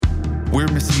We're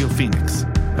Missio Phoenix,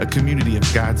 a community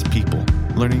of God's people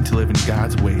learning to live in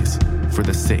God's ways for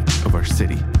the sake of our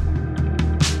city.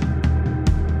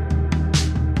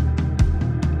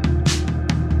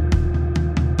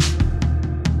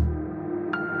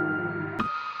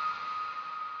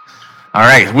 All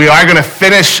right, we are going to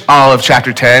finish all of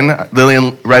chapter 10.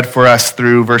 Lillian read for us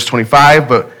through verse 25,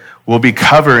 but we'll be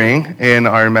covering in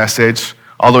our message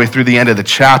all the way through the end of the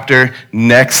chapter.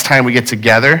 Next time we get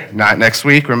together, not next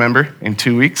week, remember, in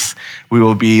 2 weeks, we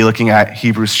will be looking at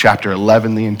Hebrews chapter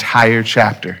 11, the entire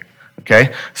chapter,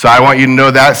 okay? So I want you to know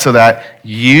that so that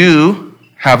you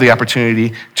have the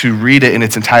opportunity to read it in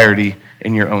its entirety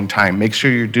in your own time. Make sure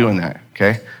you're doing that,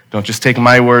 okay? Don't just take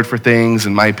my word for things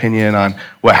and my opinion on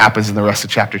what happens in the rest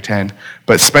of chapter 10,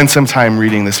 but spend some time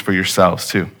reading this for yourselves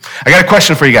too. I got a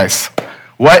question for you guys.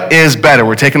 What is better?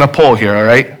 We're taking a poll here, all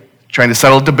right? Trying to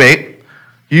settle a debate.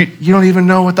 You don't even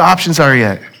know what the options are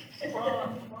yet.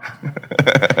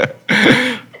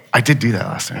 I did do that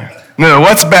last time. No,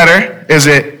 what's better? Is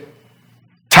it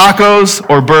tacos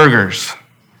or burgers?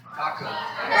 Tacos.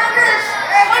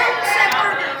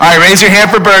 All right, raise your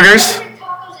hand for burgers.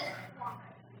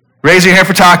 Raise your hand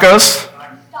for tacos.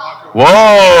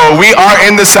 Whoa, we are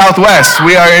in the Southwest.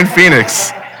 We are in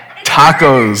Phoenix.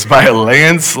 Tacos by a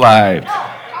landslide.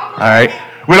 All right.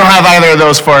 We don't have either of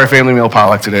those for our family meal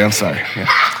potluck today. I'm sorry. Yeah.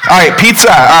 All right,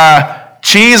 pizza.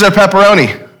 Cheese or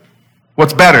pepperoni?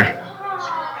 What's better?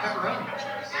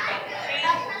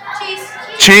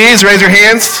 Cheese, raise your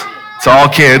hands. It's all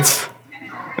kids.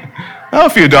 Oh, a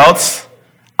few adults.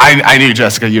 I knew,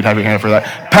 Jessica, you'd have your hand for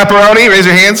that. Pepperoni, raise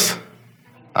your hands.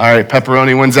 All right,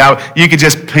 pepperoni wins out. You could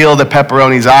just peel the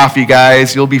pepperonis off, you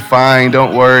guys. You'll be fine.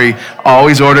 Don't worry.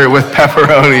 Always order it with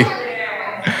pepperoni.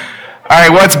 All right,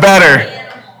 what's better?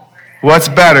 What's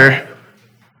better?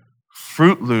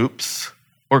 Fruit Loops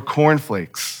or Corn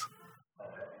Flakes?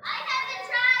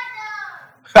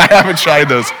 I haven't tried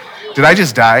those. Did I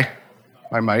just die?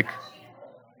 My mic?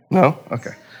 No?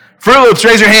 Okay. Fruit Loops,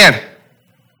 raise your hand.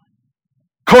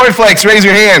 Corn Flakes, raise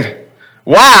your hand.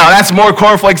 Wow, that's more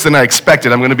cornflakes than I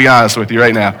expected. I'm going to be honest with you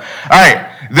right now. All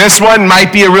right, this one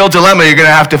might be a real dilemma you're going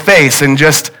to have to face in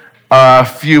just a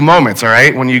few moments, all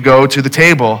right, when you go to the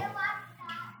table.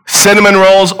 Cinnamon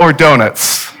rolls or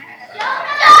donuts?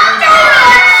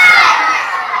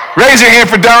 Raise your hand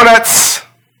for donuts.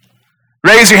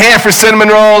 Raise your hand for cinnamon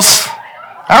rolls.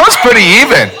 That was pretty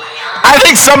even. I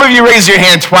think some of you raised your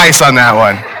hand twice on that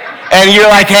one. And you're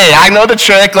like, hey, I know the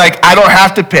trick. Like, I don't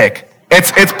have to pick.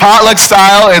 It's potluck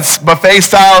style, it's buffet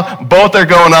style, both are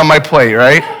going on my plate,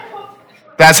 right?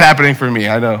 That's happening for me,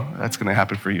 I know that's gonna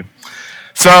happen for you.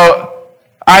 So,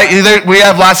 we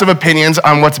have lots of opinions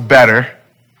on what's better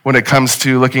when it comes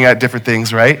to looking at different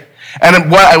things, right? And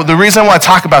the reason I wanna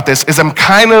talk about this is I'm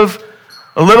kind of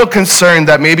a little concerned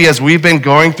that maybe as we've been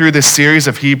going through this series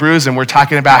of Hebrews and we're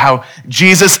talking about how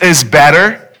Jesus is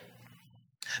better,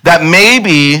 that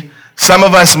maybe some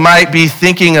of us might be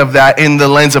thinking of that in the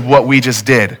lens of what we just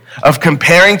did, of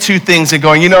comparing two things and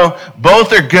going,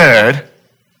 both are good,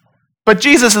 but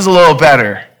Jesus is a little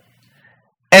better.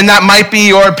 And that might be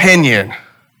your opinion,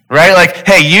 right? Like,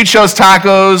 hey, you chose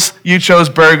tacos, you chose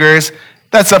burgers.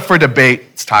 That's up for debate.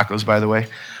 It's tacos, by the way.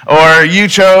 Or you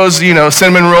chose,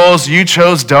 cinnamon rolls, you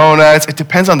chose donuts. It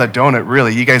depends on the donut,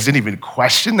 really. You guys didn't even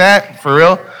question that, for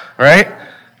real, right?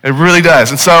 It really does.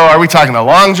 And so are we talking a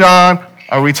Long John?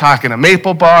 Are we talking a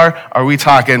maple bar? Are we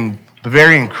talking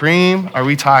Bavarian cream? Are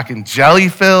we talking jelly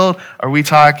filled? Are we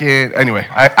talking, anyway,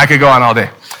 I could go on all day.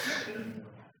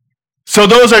 So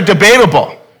those are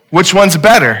debatable. Which one's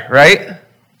better, right?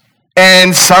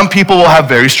 And some people will have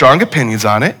very strong opinions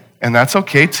on it, and that's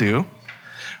okay too.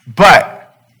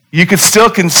 But you could still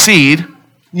concede,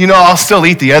 I'll still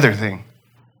eat the other thing.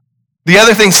 The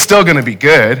other thing's still gonna be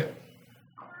good.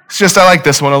 It's just I like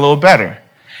this one a little better.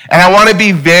 And I want to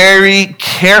be very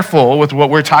careful with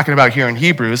what we're talking about here in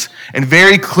Hebrews and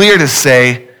very clear to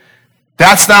say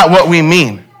that's not what we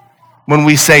mean when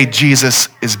we say Jesus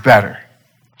is better.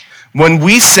 When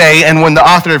we say, and when the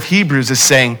author of Hebrews is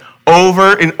saying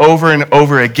over and over and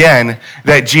over again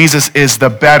that Jesus is the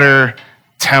better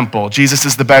temple, Jesus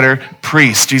is the better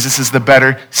priest, Jesus is the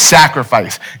better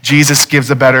sacrifice, Jesus gives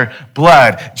the better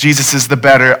blood, Jesus is the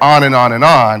better on and on and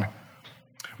on.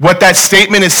 What that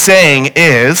statement is saying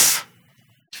is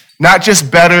not just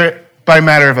better by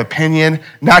matter of opinion,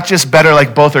 not just better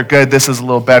like both are good, this is a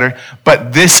little better,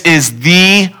 but this is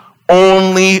the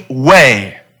only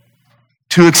way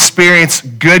to experience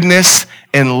goodness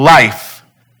in life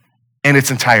in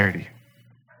its entirety.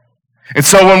 And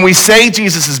so when we say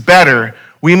Jesus is better,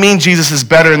 we mean Jesus is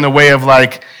better in the way of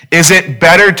like, is it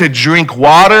better to drink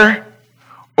water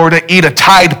or to eat a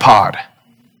Tide Pod.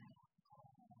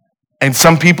 And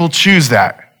some people choose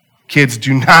that. Kids,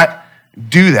 do not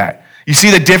do that. You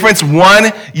see the difference? One,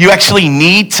 you actually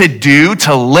need to do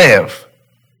to live.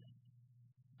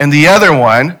 And the other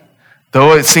one,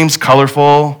 though it seems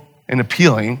colorful and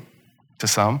appealing to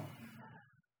some,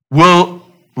 will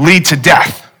lead to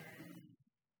death.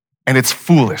 And it's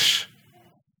foolish.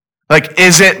 Like,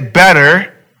 is it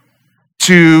better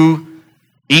to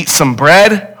eat some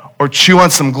bread or chew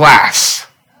on some glass?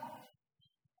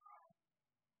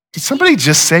 Did somebody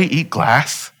just say eat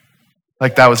glass?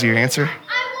 Like that was your answer? I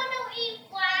want to eat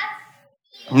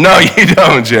glass. No, you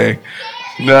don't, Jay.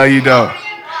 No, you don't.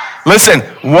 Listen,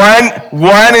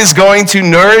 one is going to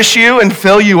nourish you and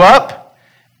fill you up,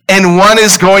 and one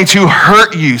is going to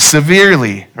hurt you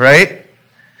severely, right?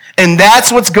 And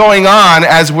that's what's going on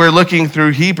as we're looking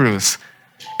through Hebrews.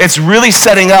 It's really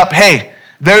setting up, hey,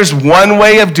 there's one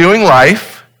way of doing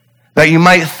life that you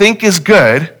might think is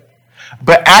good,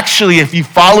 but actually, if you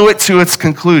follow it to its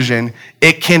conclusion,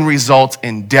 it can result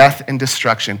in death and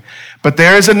destruction. But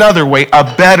there is another way,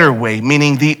 a better way,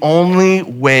 meaning the only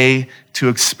way to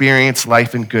experience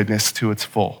life and goodness to its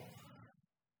full.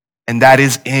 And that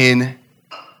is in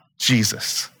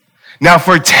Jesus. Now,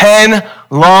 for 10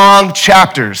 long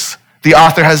chapters, the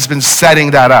author has been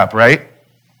setting that up, right?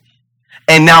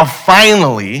 And now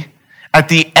finally, at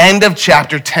the end of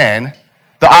chapter 10,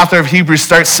 the author of Hebrews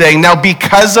starts saying, now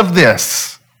because of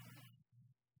this,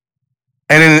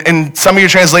 and in some of your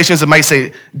translations it might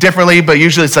say differently, but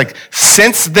usually it's like,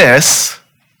 since this,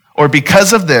 or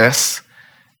because of this,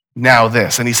 now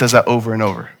this. And he says that over and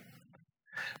over.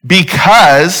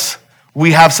 Because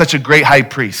we have such a great high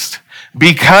priest,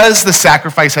 because the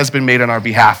sacrifice has been made on our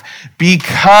behalf,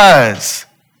 because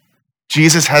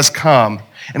Jesus has come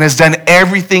and has done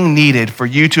everything needed for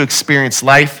you to experience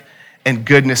life and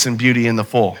goodness and beauty in the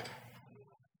full.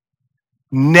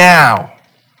 Now,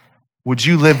 would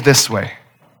you live this way?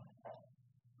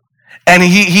 And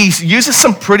he uses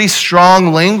some pretty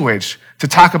strong language to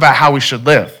talk about how we should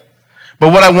live.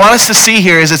 But what I want us to see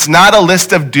here is it's not a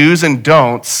list of do's and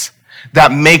don'ts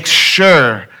that make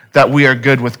sure that we are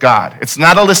good with God. It's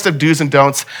not a list of do's and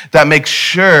don'ts that make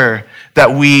sure that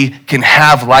we can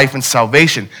have life and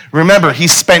salvation. Remember, he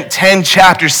spent 10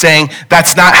 chapters saying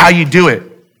that's not how you do it.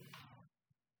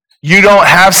 You don't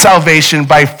have salvation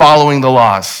by following the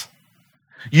laws.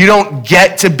 You don't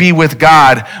get to be with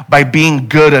God by being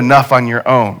good enough on your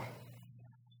own.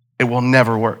 It will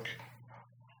never work.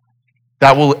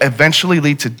 That will eventually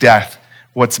lead to death.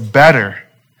 What's better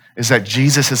is that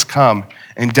Jesus has come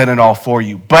and done it all for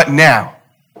you. But now,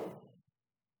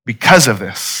 because of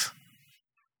this,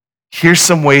 here's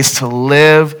some ways to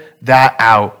live that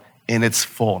out in its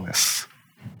fullness,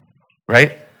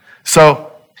 right?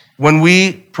 So when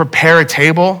we prepare a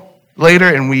table later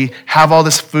and we have all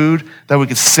this food that we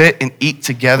could sit and eat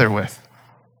together with,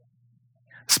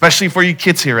 especially for you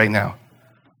kids here right now,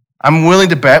 I'm willing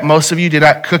to bet most of you did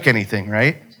not cook anything,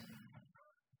 right?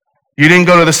 You didn't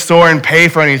go to the store and pay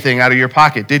for anything out of your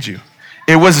pocket, did you?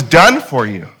 It was done for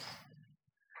you.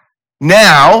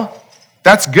 Now,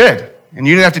 that's good. And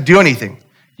you didn't have to do anything.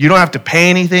 You don't have to pay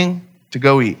anything to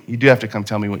go eat. You do have to come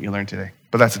tell me what you learned today,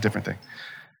 but that's a different thing.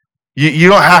 You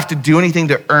don't have to do anything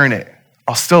to earn it.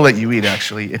 I'll still let you eat,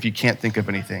 actually, if you can't think of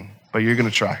anything, but you're going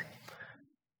to try.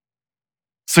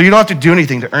 So you don't have to do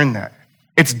anything to earn that.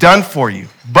 It's done for you.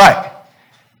 But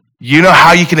you know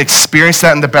how you can experience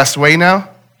that in the best way now?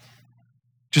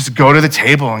 Just go to the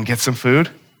table and get some food.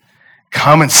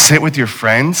 Come and sit with your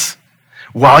friends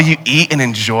while you eat and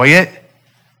enjoy it.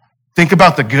 Think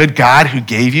about the good God who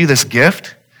gave you this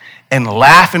gift and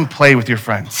laugh and play with your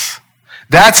friends.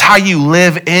 That's how you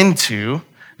live into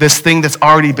this thing that's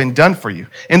already been done for you.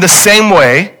 In the same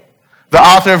way, the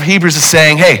author of Hebrews is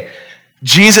saying, hey,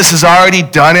 Jesus has already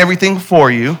done everything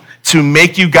for you to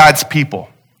make you God's people.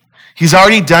 He's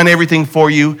already done everything for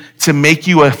you to make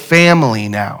you a family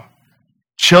now.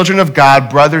 Children of God,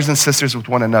 brothers and sisters with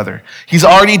one another. He's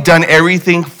already done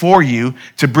everything for you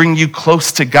to bring you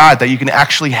close to God, that you can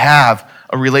actually have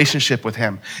a relationship with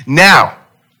him. Now,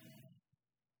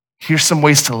 here's some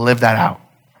ways to live that out.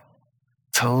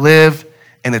 To live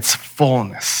in its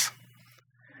fullness.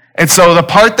 And so the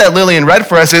part that Lillian read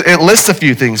for us, it lists a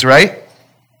few things, right?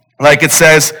 Like it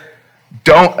says,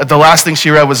 the last thing she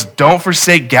read was, don't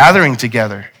forsake gathering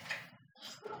together.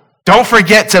 Don't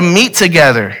forget to meet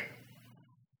together.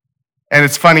 And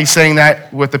it's funny saying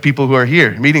that with the people who are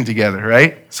here, meeting together,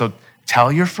 right? So tell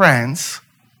your friends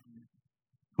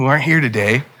who aren't here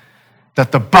today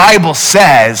that the Bible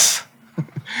says,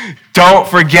 don't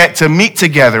forget to meet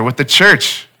together with the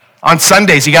church on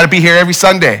Sundays. You got to be here every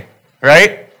Sunday,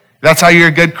 right? That's how you're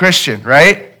a good Christian,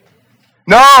 right?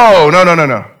 No.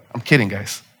 I'm kidding,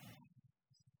 guys.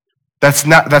 That's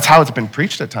how it's been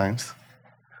preached at times.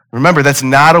 Remember, that's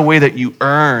not a way that you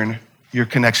earn your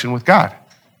connection with God.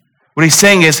 What he's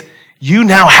saying is, you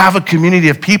now have a community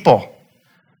of people.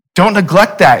 Don't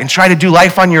neglect that and try to do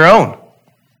life on your own.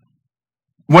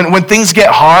 When things get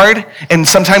hard, and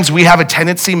sometimes we have a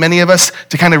tendency, many of us,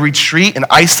 to kind of retreat and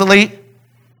isolate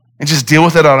and just deal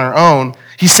with it on our own,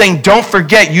 he's saying, don't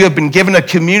forget you have been given a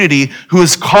community who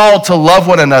is called to love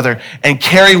one another and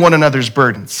carry one another's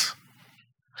burdens.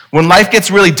 When life gets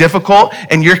really difficult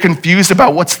and you're confused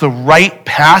about what's the right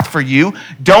path for you,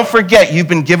 don't forget you've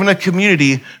been given a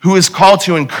community who is called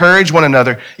to encourage one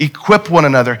another, equip one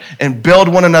another, and build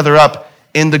one another up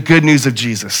in the good news of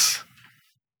Jesus.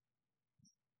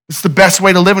 It's the best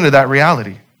way to live into that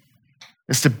reality,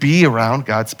 is to be around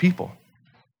God's people.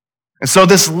 And so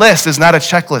this list is not a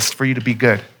checklist for you to be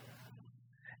good.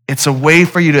 It's a way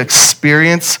for you to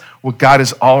experience what God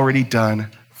has already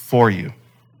done for you.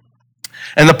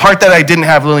 And the part that I didn't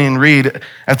have Lillian read,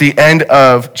 at the end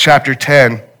of chapter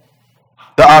 10,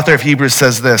 the author of Hebrews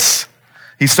says this.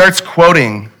 He starts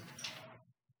quoting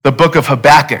the book of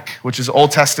Habakkuk, which is an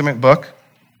Old Testament book.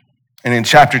 And in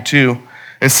chapter 2,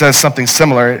 it says something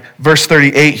similar. Verse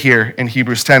 38 here in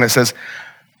Hebrews 10, it says,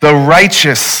 the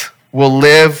righteous will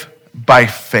live by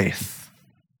faith.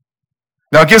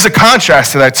 Now it gives a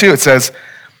contrast to that too. It says,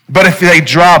 but if they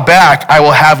draw back, I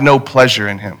will have no pleasure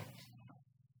in him.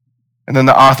 And then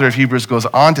the author of Hebrews goes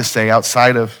on to say,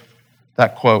 outside of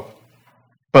that quote,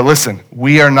 but listen,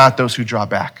 we are not those who draw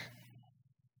back.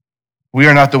 We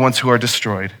are not the ones who are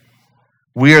destroyed.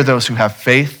 We are those who have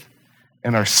faith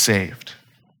and are saved.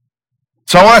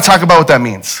 So I want to talk about what that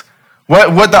means.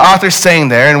 What the author's saying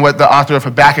there, and what the author of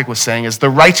Habakkuk was saying, is the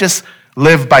righteous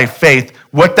live by faith.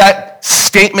 What that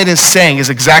statement is saying is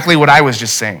exactly what I was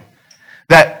just saying.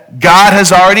 That God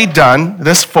has already done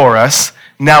this for us.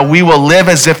 Now we will live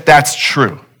as if that's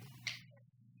true.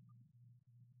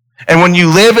 And when you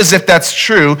live as if that's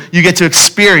true, you get to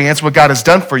experience what God has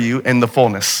done for you in the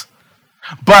fullness.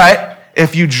 But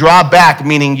if you draw back,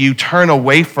 meaning you turn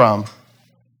away from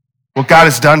what God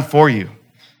has done for you,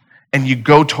 and you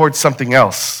go towards something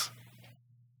else,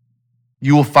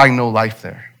 you will find no life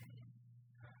there.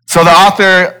 So the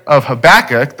author of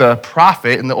Habakkuk, the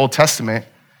prophet in the Old Testament,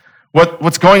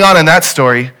 what's going on in that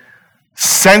story,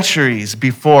 centuries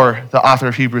before the author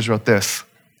of Hebrews wrote this,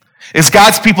 is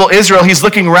God's people Israel. He's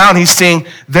looking around, he's saying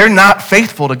they're not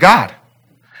faithful to God.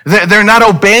 They're not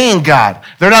obeying God.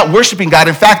 They're not worshiping God.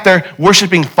 In fact, they're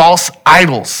worshiping false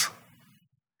idols.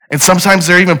 And sometimes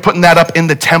they're even putting that up in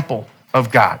the temple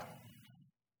of God.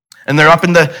 And they're up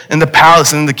in the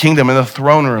palace and in the kingdom, in the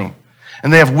throne room.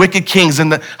 And they have wicked kings.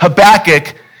 And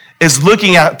Habakkuk is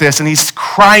looking at this and he's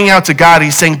crying out to God.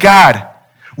 He's saying, God,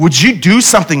 would you do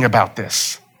something about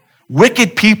this?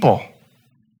 Wicked people.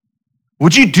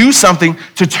 Would you do something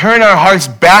to turn our hearts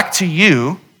back to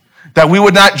you, that we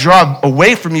would not draw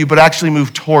away from you, but actually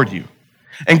move toward you?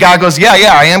 And God goes, yeah,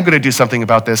 I am going to do something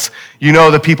about this. You know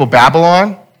the people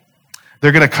Babylon?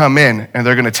 They're going to come in and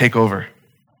they're going to take over.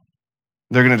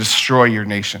 They're going to destroy your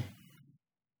nation.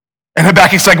 And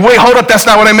Habakkuk's like, wait, hold up, that's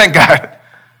not what I meant, God.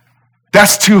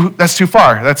 That's too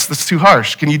far. That's too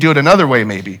harsh. Can you do it another way,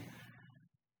 maybe?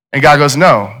 And God goes,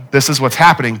 no, this is what's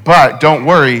happening, but don't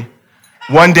worry.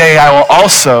 One day I will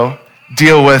also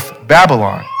deal with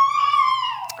Babylon,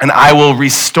 and I will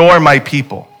restore my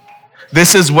people.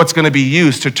 This is what's going to be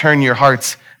used to turn your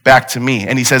hearts back to me.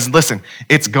 And he says, listen,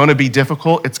 it's going to be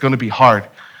difficult, it's going to be hard,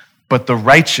 but the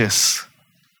righteous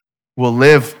will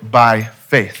live by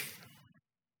faith.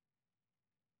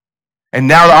 And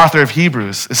now the author of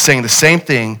Hebrews is saying the same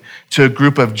thing to a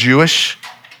group of Jewish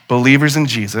believers in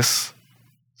Jesus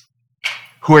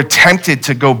who are tempted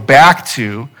to go back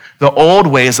to the old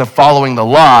ways of following the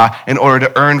law in order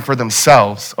to earn for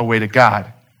themselves a way to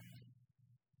God.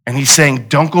 And he's saying,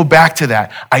 don't go back to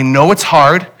that. I know it's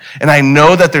hard, and I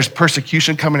know that there's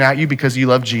persecution coming at you because you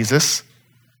love Jesus,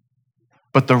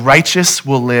 but the righteous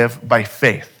will live by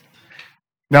faith.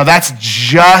 Now that's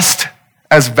just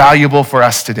as valuable for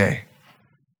us today.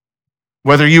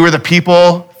 Whether you were the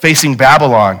people facing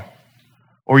Babylon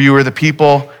or you were the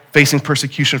people facing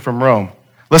persecution from Rome.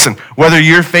 Listen, whether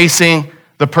you're facing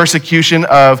the persecution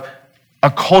of a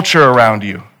culture around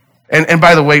you, and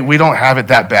by the way, we don't have it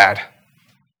that bad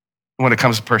when it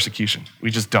comes to persecution. We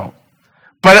just don't.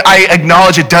 But I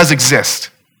acknowledge it does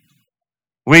exist.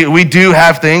 We do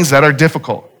have things that are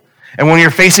difficult. And when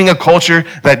you're facing a culture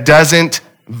that doesn't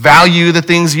value the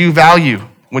things you value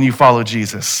when you follow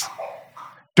Jesus,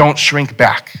 don't shrink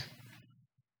back.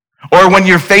 Or when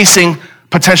you're facing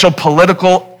potential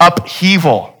political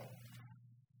upheaval,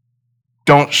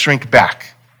 don't shrink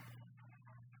back.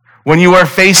 When you are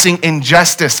facing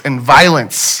injustice and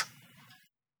violence,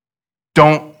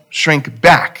 don't shrink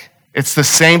back. It's the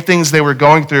same things they were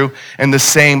going through and the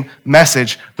same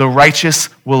message. The righteous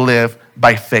will live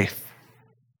by faith.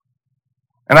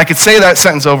 And I could say that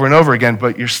sentence over and over again,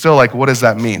 but you're still like, what does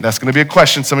that mean? That's going to be a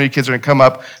question. Some of you kids are going to come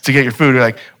up to get your food. You're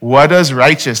like, what does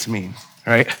righteous mean?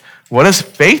 Right? What does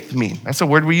faith mean? That's a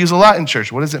word we use a lot in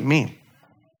church. What does it mean?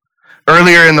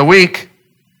 Earlier in the week,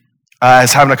 I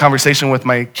was having a conversation with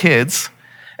my kids,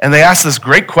 and they asked this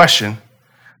great question.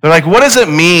 They're like, what does it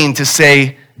mean to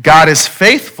say God is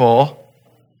faithful?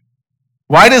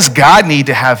 Why does God need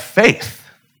to have faith?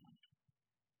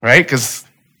 Right? Because,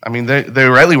 they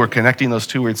rightly were connecting those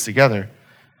two words together.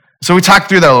 So we talked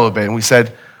through that a little bit, and we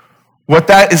said, what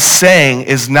that is saying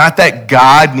is not that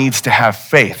God needs to have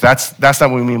faith. That's not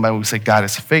what we mean by when we say God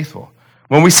is faithful.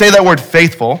 When we say that word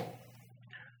faithful,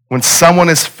 when someone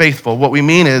is faithful, what we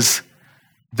mean is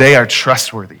they are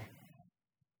trustworthy.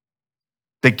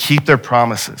 They keep their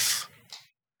promises.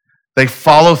 They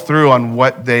follow through on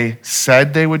what they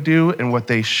said they would do and what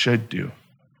they should do.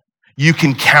 You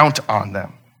can count on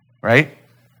them, right?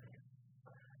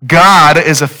 God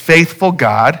is a faithful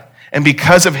God, and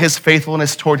because of his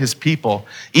faithfulness toward his people,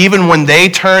 even when they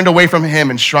turned away from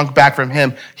him and shrunk back from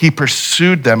him, he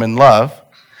pursued them in love.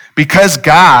 Because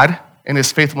God, in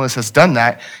his faithfulness, has done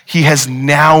that, he has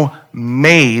now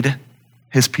made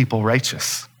his people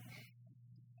righteous.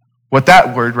 What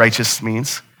that word righteous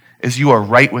means is you are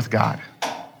right with God.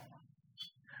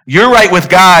 You're right with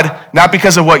God not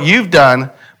because of what you've done,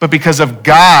 but because of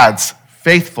God's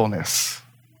faithfulness.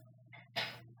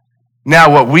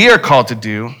 Now, what we are called to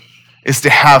do is to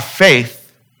have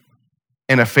faith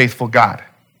in a faithful God.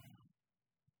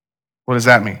 What does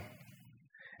that mean?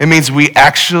 It means we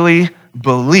actually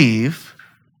believe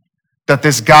that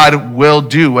this God will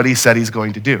do what he said he's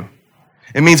going to do.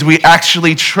 It means we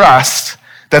actually trust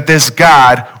that this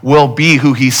God will be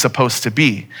who he's supposed to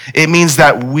be. It means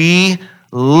that we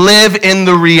live in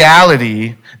the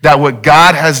reality that what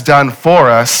God has done for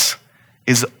us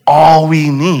is all we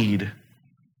need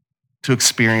to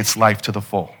experience life to the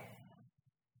full.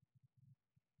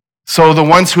 So the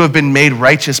ones who have been made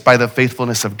righteous by the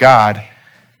faithfulness of God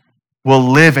will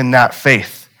live in that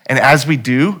faith. And as we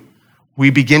do, we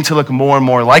begin to look more and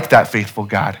more like that faithful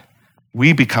God.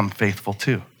 We become faithful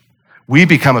too. We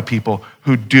become a people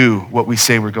who do what we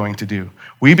say we're going to do.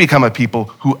 We become a people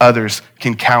who others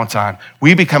can count on.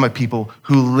 We become a people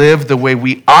who live the way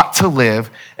we ought to live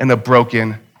in a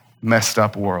broken, messed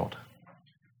up world.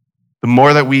 The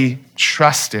more that we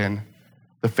trust in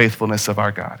the faithfulness of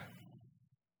our God.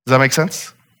 Does that make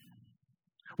sense?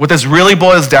 What this really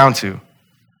boils down to,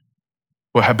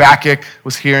 what Habakkuk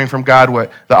was hearing from God,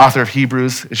 what the author of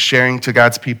Hebrews is sharing to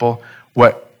God's people,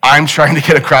 what I'm trying to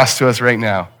get across to us right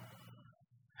now,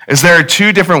 is there are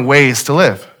two different ways to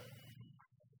live.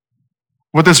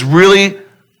 What this really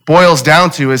boils down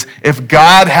to is if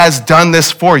God has done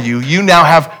this for you, you now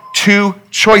have two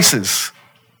choices.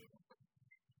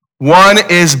 One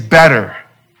is better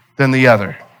than the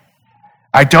other.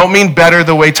 I don't mean better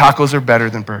the way tacos are better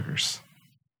than burgers.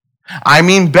 I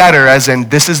mean better as in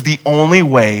this is the only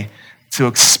way to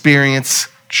experience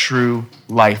true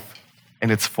life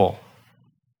in its full.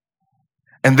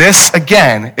 And this,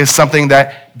 again, is something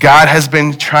that God has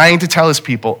been trying to tell his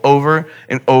people over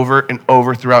and over and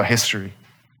over throughout history.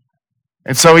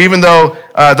 And so even though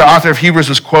the author of Hebrews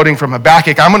was quoting from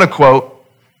Habakkuk, I'm going to quote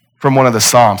from one of the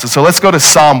Psalms. And so let's go to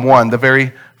Psalm 1, the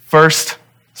very first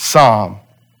Psalm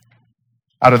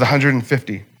out of the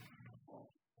 150.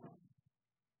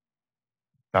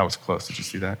 That was close. Did you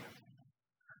see that?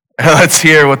 And let's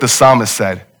hear what the psalmist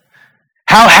said.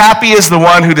 How happy is the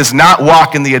one who does not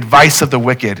walk in the advice of the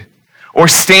wicked, or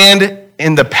stand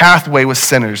in the pathway with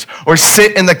sinners, or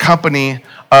sit in the company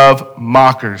of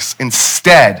mockers.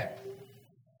 Instead,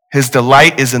 his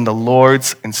delight is in the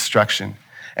Lord's instruction,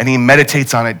 and he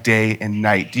meditates on it day and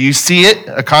night. Do you see it?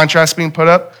 A contrast being put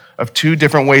up of two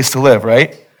different ways to live,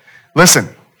 right? Listen,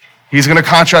 he's going to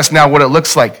contrast now what it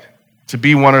looks like to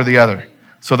be one or the other.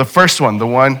 So the first one, the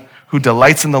one who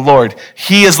delights in the Lord,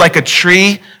 he is like a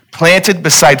tree planted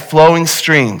beside flowing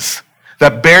streams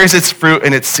that bears its fruit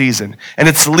in its season, and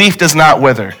its leaf does not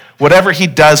wither. Whatever he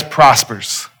does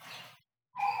prospers.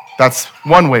 That's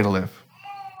one way to live.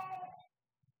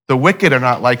 The wicked are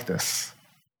not like this.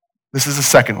 This is the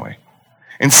second way.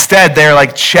 Instead, they are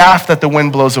like chaff that the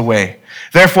wind blows away.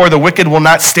 Therefore, the wicked will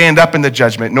not stand up in the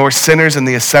judgment, nor sinners in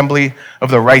the assembly of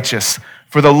the righteous.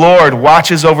 For the Lord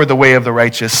watches over the way of the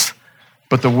righteous,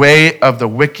 but the way of the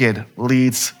wicked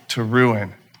leads to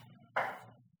ruin.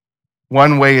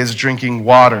 One way is drinking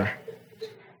water.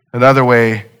 Another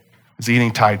way is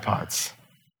eating Tide Pods.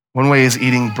 One way is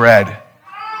eating bread.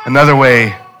 Another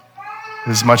way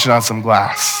is munching on some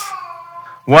glass.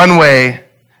 One way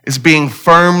is being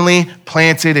firmly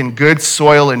planted in good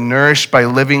soil and nourished by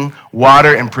living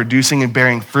water and producing and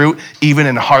bearing fruit, even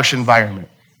in a harsh environment.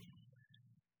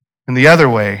 And the other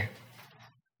way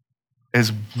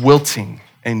is wilting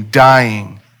and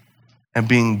dying and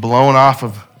being blown off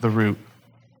of the root,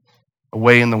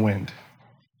 away in the wind,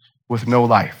 with no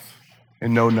life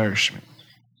and no nourishment.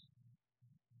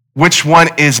 Which one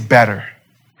is better?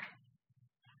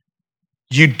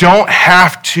 You don't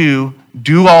have to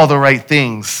do all the right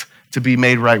things to be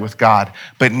made right with God.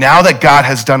 But now that God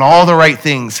has done all the right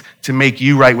things to make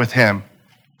you right with him,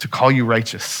 to call you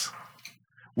righteous,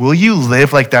 will you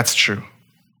live like that's true?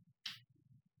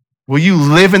 Will you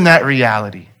live in that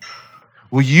reality?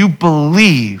 Will you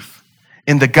believe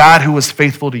in the God who was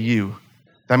faithful to you?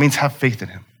 That means have faith in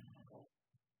him,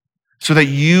 so that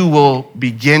you will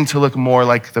begin to look more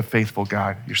like the faithful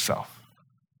God yourself.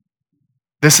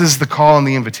 This is the call and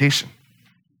the invitation.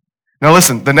 Now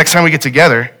listen, the next time we get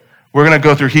together, we're going to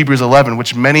go through Hebrews 11,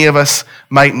 which many of us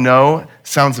might know,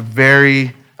 sounds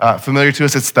very familiar to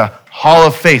us. It's the Hall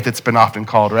of Faith, it's been often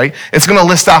called, right? It's going to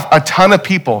list off a ton of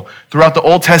people throughout the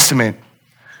Old Testament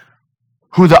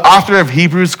who the author of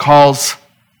Hebrews calls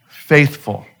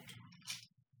faithful.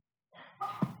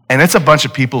 And it's a bunch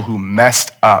of people who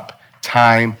messed up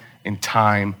time and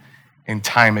time and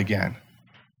time again.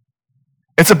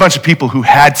 It's a bunch of people who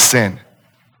had sin,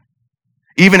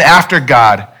 even after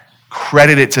God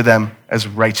credited it to them as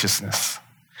righteousness.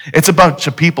 It's a bunch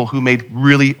of people who made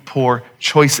really poor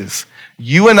choices.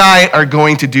 You and I are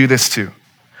going to do this too.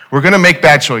 We're going to make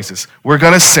bad choices. We're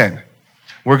going to sin.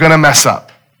 We're going to mess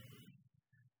up.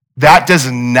 That does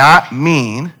not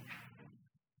mean,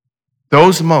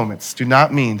 those moments do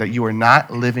not mean that you are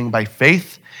not living by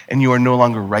faith and you are no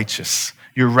longer righteous.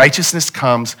 Your righteousness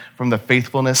comes from the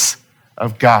faithfulness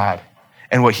of God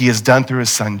and what he has done through his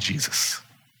son, Jesus.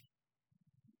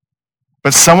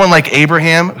 But someone like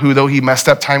Abraham, who though he messed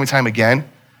up time and time again,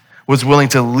 was willing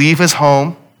to leave his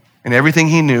home and everything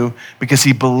he knew because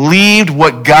he believed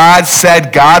what God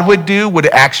said God would do would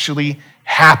actually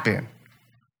happen.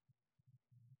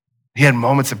 He had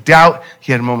moments of doubt.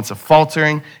 He had moments of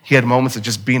faltering. He had moments of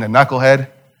just being a knucklehead.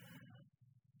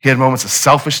 He had moments of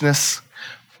selfishness.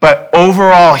 But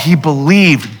overall, he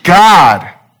believed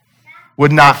God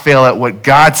would not fail at what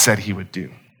God said he would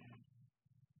do.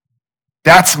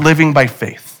 That's living by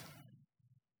faith.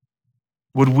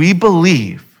 Would we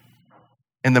believe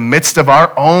in the midst of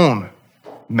our own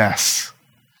mess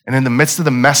and in the midst of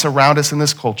the mess around us in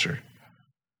this culture,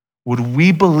 would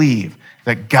we believe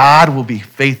that God will be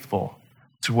faithful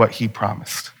to what he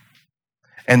promised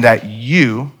and that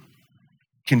you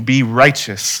can be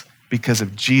righteous because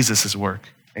of Jesus' work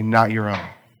and not your own?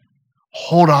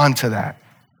 Hold on to that.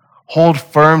 Hold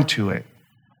firm to it.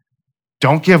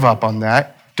 Don't give up on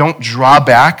that. Don't draw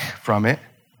back from it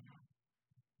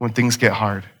when things get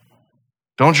hard.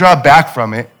 Don't draw back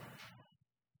from it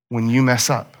when you mess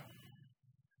up.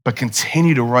 But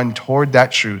continue to run toward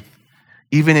that truth,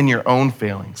 even in your own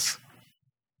failings,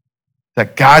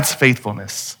 that God's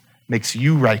faithfulness makes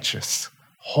you righteous.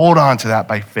 Hold on to that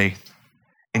by faith,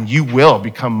 and you will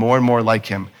become more and more like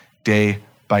him day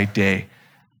by day.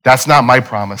 That's not my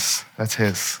promise. That's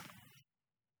his.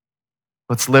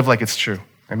 Let's live like it's true.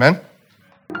 Amen?